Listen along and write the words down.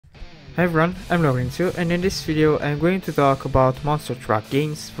Hi everyone, I'm Lorenzo, and in this video I'm going to talk about monster truck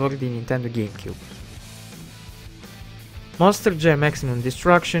games for the Nintendo GameCube. Monster Jam Maximum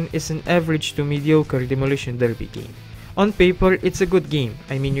Destruction is an average to mediocre demolition derby game. On paper it's a good game,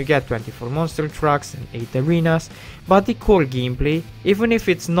 I mean you get 24 monster trucks and 8 arenas, but the core gameplay, even if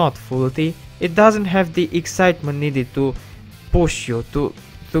it's not faulty, it doesn't have the excitement needed to push you, to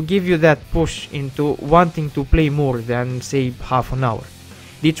give you that push into wanting to play more than say half an hour.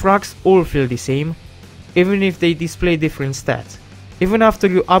 The trucks all feel the same, even if they display different stats. Even after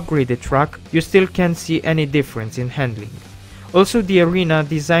you upgrade the truck, you still can't see any difference in handling. Also, the arena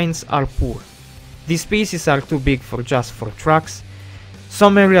designs are poor. The spaces are too big for just 4 trucks.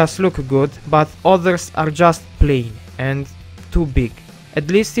 Some areas look good, but others are just plain and too big.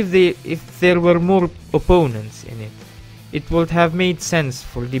 At least if there were more opponents in it, it would have made sense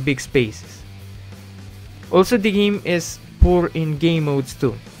for the big spaces. Also, the game is poor in game modes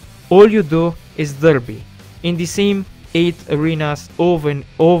too. All you do is derby in the same 8 arenas over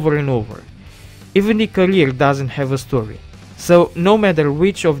and over. Even the career doesn't have a story. So no matter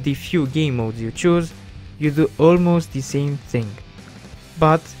which of the few game modes you choose, you do almost the same thing.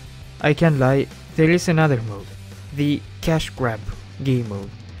 But I can't lie, there is another mode, the cash grab game mode,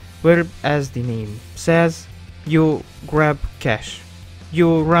 where, as the name says, you grab cash.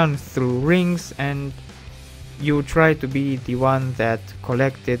 You run through rings and you try to be the one that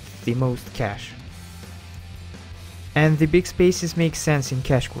collected the most cash. And the big spaces make sense in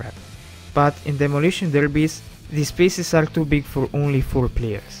cash grab, but in demolition derbies the spaces are too big for only 4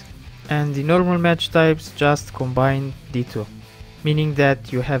 players, and the normal match types just combine the two, meaning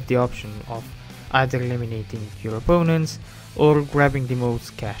that you have the option of either eliminating your opponents or grabbing the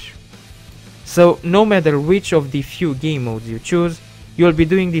most cash. So no matter which of the few game modes you choose, you'll be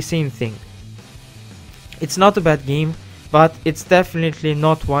doing the same thing. It's not a bad game, but it's definitely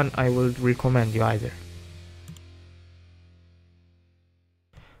not one I would recommend you either.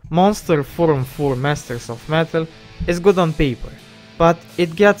 Monster 4-on-4 Masters of Metal is good on paper, but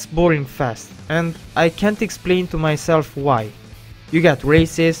it gets boring fast, and I can't explain to myself why. You get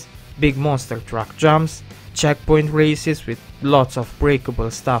races, big monster truck jumps, checkpoint races with lots of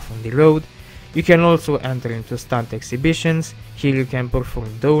breakable stuff on the road. You can also enter into stunt exhibitions. Here you can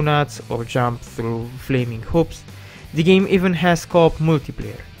perform donuts or jump through flaming hoops. The game even has co-op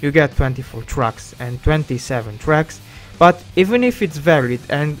multiplayer. You get 24 trucks and 27 tracks, but even if it's varied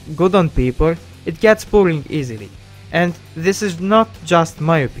and good on paper, it gets boring easily. And this is not just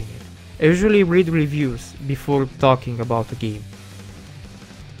my opinion. I usually read reviews before talking about a game.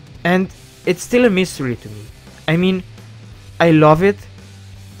 And it's still a mystery to me. I mean, I love it,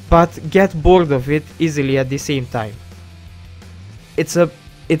 but get bored of it easily at the same time. It's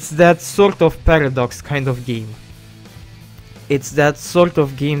that sort of paradox kind of game. It's that sort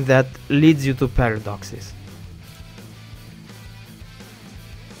of game that leads you to paradoxes.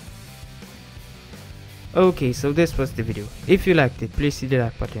 Okay, so this was the video. If you liked it, please hit the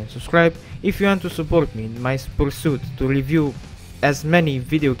like button and subscribe. If you want to support me in my pursuit to review as many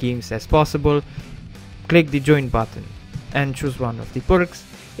video games as possible, click the join button and choose one of the perks.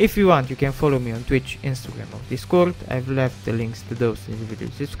 If you want, you can follow me on Twitch, Instagram or Discord. I've left the links to those in the video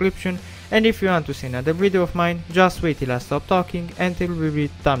description. And if you want to see another video of mine, just wait till I stop talking and there will be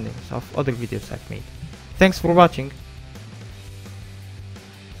thumbnails of other videos I've made. Thanks for watching.